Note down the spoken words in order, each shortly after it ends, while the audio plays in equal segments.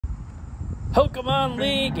Pokemon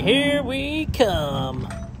League, here we come.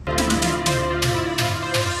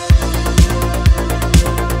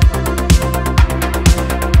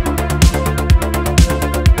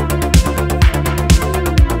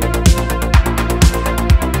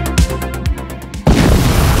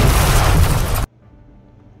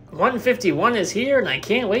 $151 is here, and I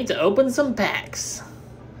can't wait to open some packs.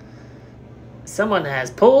 Someone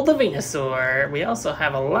has pulled the Venusaur. We also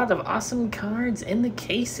have a lot of awesome cards in the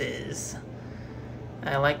cases.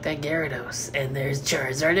 I like that Gyarados. And there's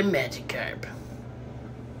Charizard and Magikarp.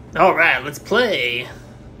 Alright, let's play.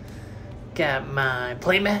 Got my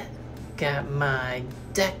playmat. Got my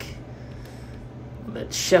deck.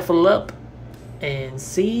 Let's shuffle up and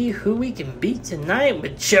see who we can beat tonight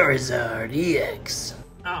with Charizard EX.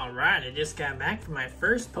 Alright, I just got back from my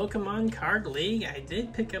first Pokemon card league. I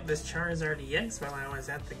did pick up this Charizard EX while I was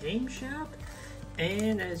at the game shop.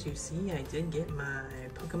 And as you see, I did get my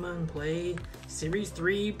Pokemon Play Series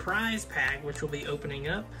 3 prize pack, which will be opening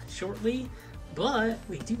up shortly. But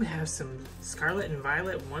we do have some Scarlet and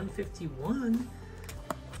Violet 151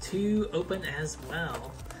 to open as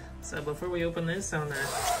well. So before we open this, I'm gonna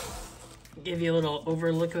give you a little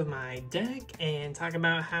overlook of my deck and talk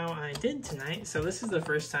about how I did tonight. So this is the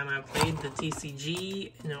first time I've played the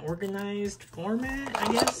TCG in an organized format,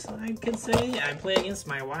 I guess I could say. I play against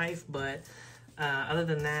my wife, but other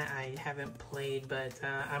than that, I haven't played. But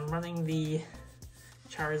I'm running the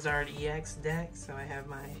Charizard EX deck, so I have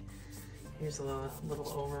my, here's a little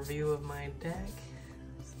overview of my deck.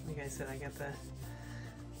 Like I said,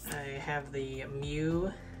 I have the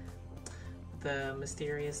Mew, the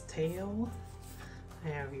Mysterious Tail. I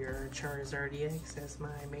have your Charizard EX as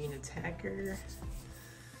my main attacker.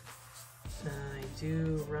 I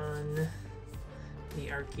do run the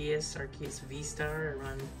Arceus V-Star. I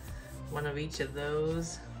run one of each of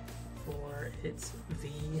those for its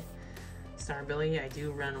V-Star ability. I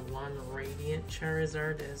do run one Radiant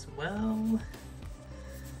Charizard as well.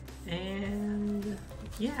 And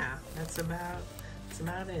yeah, that's about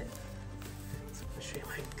it. Show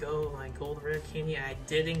you my gold rare candy. I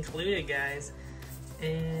did include it, guys.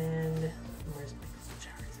 And where's my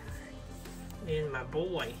Charizard? And my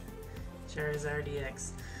boy, Charizard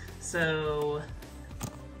EX. So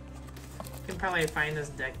you can probably find this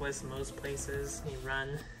deck list most places you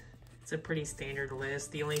run. It's a pretty standard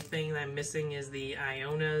list. The only thing that I'm missing is the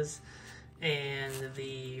Ionas and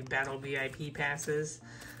the Battle VIP passes.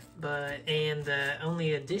 And the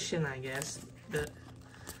only addition, I guess, that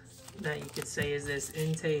you could say is this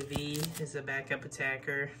Entei V is a backup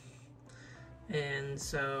attacker, and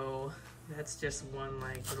so that's just one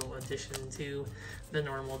little addition to the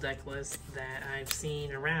normal deck list that I've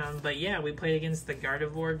seen around. But yeah, we played against the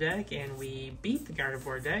Gardevoir deck and we beat the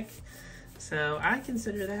Gardevoir deck, so I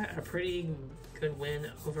consider that a pretty good win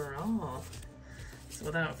overall. So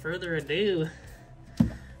without further ado,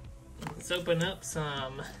 let's open up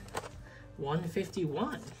some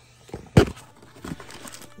 151.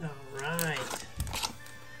 Alright,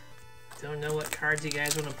 don't know what cards you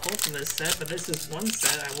guys want to pull from this set, but this is one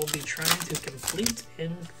set I will be trying to complete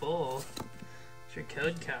in full. It's your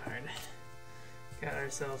code card. Got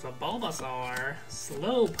ourselves a Bulbasaur,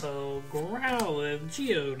 Slowpoke, Growlithe,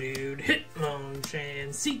 Geodude,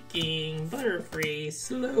 Hitmonchan, Seeking, Butterfree,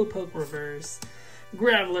 Slowpoke Reverse,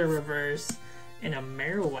 Graveler Reverse, and a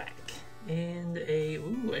Marowak. And a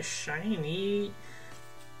shiny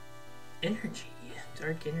Energy.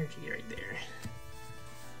 Dark Energy right there.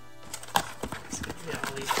 Let's get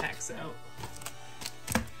all these packs out.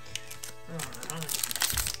 Alright.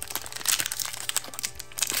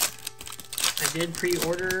 I did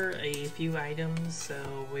pre-order a few items,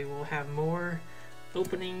 so we will have more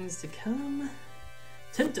openings to come.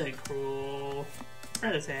 Tentacruel,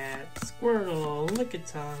 Rattata, Squirtle,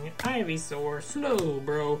 Lickitung, Ivysaur,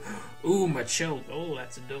 Slowbro, ooh, Machoke. Oh,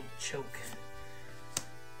 that's a dope choke.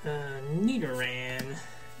 Nidoran,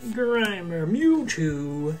 Grimer,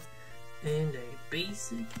 Mewtwo, and a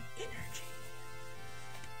basic energy.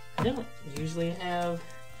 I don't usually have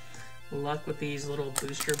luck with these little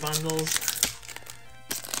booster bundles,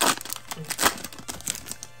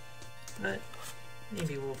 but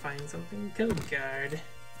maybe we'll find something. Code card,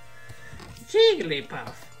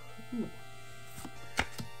 Jigglypuff, ooh.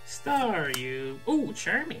 Staryu, ooh,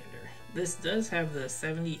 Charmander. This does have the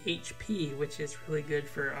 70 HP, which is really good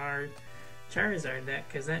for our Charizard deck,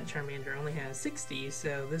 because that Charmander only has 60,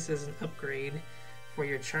 so this is an upgrade for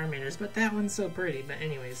your Charmanders, but that one's so pretty. But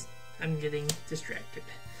anyways, I'm getting distracted.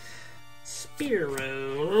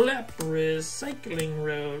 Spearow, Lapras, Cycling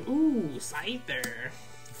Road, ooh, Scyther,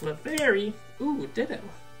 Clefairy, ooh, Ditto.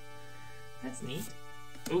 That's neat.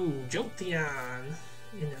 Ooh, Jolteon,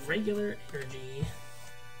 in the regular energy.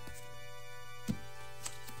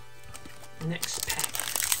 Next pack.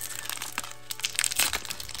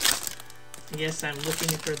 I guess I'm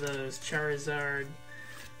looking for those Charizard.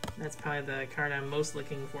 That's probably the card I'm most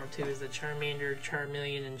looking for too, is the Charmander,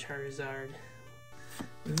 Charmeleon, and Charizard.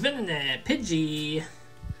 Venonat, Pidgey.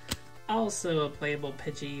 Also a playable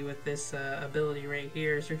Pidgey with this ability right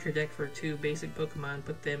here. Search your deck for 2 basic Pokemon,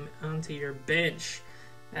 put them onto your bench.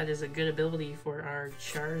 That is a good ability for our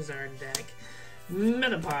Charizard deck.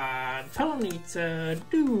 Metapod, Ponyta,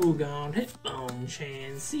 Dewgong,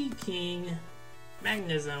 Hitmonchan, Seaking,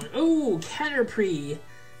 Magnezone, ooh, Caterpie,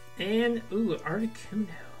 and ooh, Articuno,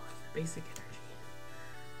 basic energy.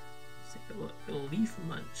 Let's take a look. A Leaf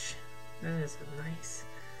Munch. That is a nice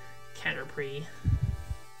Caterpie.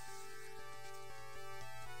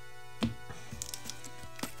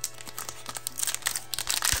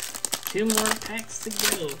 Two more packs to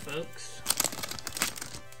go, folks.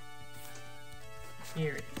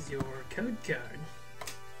 Here is your code card.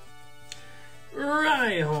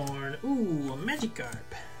 Rhyhorn, ooh,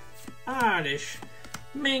 Magikarp, Oddish,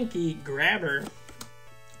 Mankey, Grabber,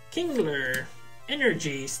 Kingler,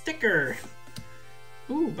 Energy, Sticker,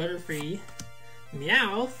 ooh, Butterfree,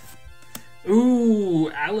 Meowth, ooh,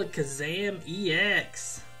 Alakazam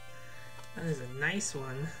EX. That is a nice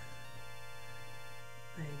one.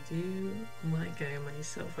 I do like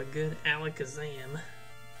myself a good Alakazam.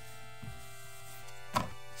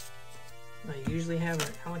 I usually have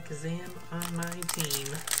an Alakazam on my team.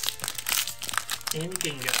 And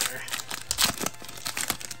Gengar.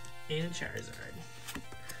 And Charizard.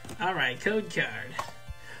 Alright, code card.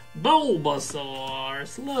 Bulbasaur,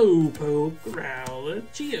 Slowpoke, Growlithe,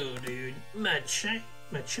 Geodude,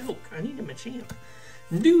 Machoke, I need a Machamp,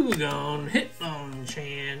 Dewgong,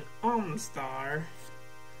 Hitmonchan, Omstar.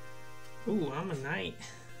 Ooh, I'm a knight.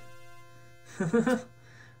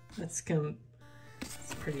 It's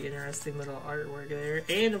pretty interesting little artwork there.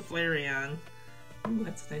 And a Flareon. Ooh,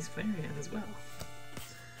 that's a nice Flareon as well.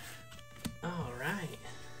 Alright.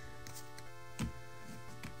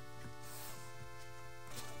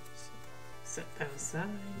 Set that aside.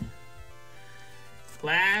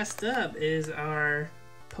 Last up is our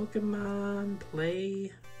Pokemon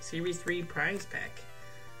Play Series 3 prize pack.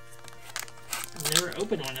 I've never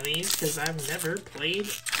opened one of these because I've never played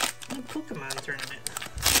a Pokemon tournament.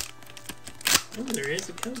 Oh, there is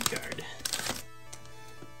a code card.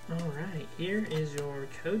 Alright, here is your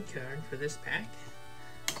code card for this pack.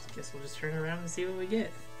 Guess we'll just turn around and see what we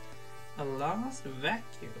get. A Lost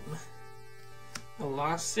Vacuum. A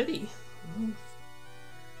Lost City. Ooh.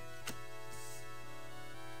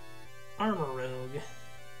 Armor Rogue.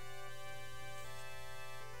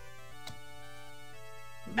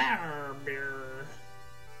 Barrier.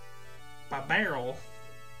 By Barrel.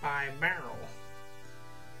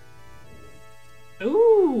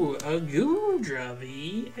 Ooh, a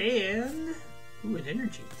Goodravi and ooh, an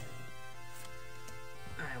Energy.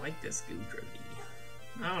 I like this Goodravi.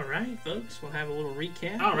 Alright, folks, we'll have a little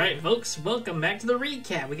recap. Alright, folks, welcome back to the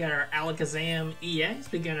recap. We got our Alakazam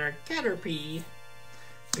EX, we got our Caterpie,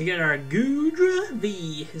 we got our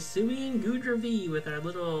Goodravi, Hisuian Goodravi with our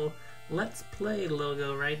little Let's Play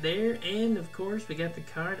logo right there. And, of course, we got the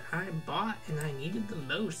card I bought and I needed the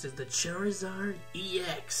most is the Charizard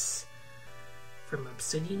EX from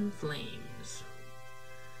Obsidian Flames.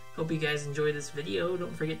 Hope you guys enjoyed this video.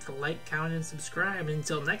 Don't forget to like, comment, and subscribe. And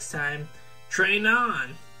until next time, train on!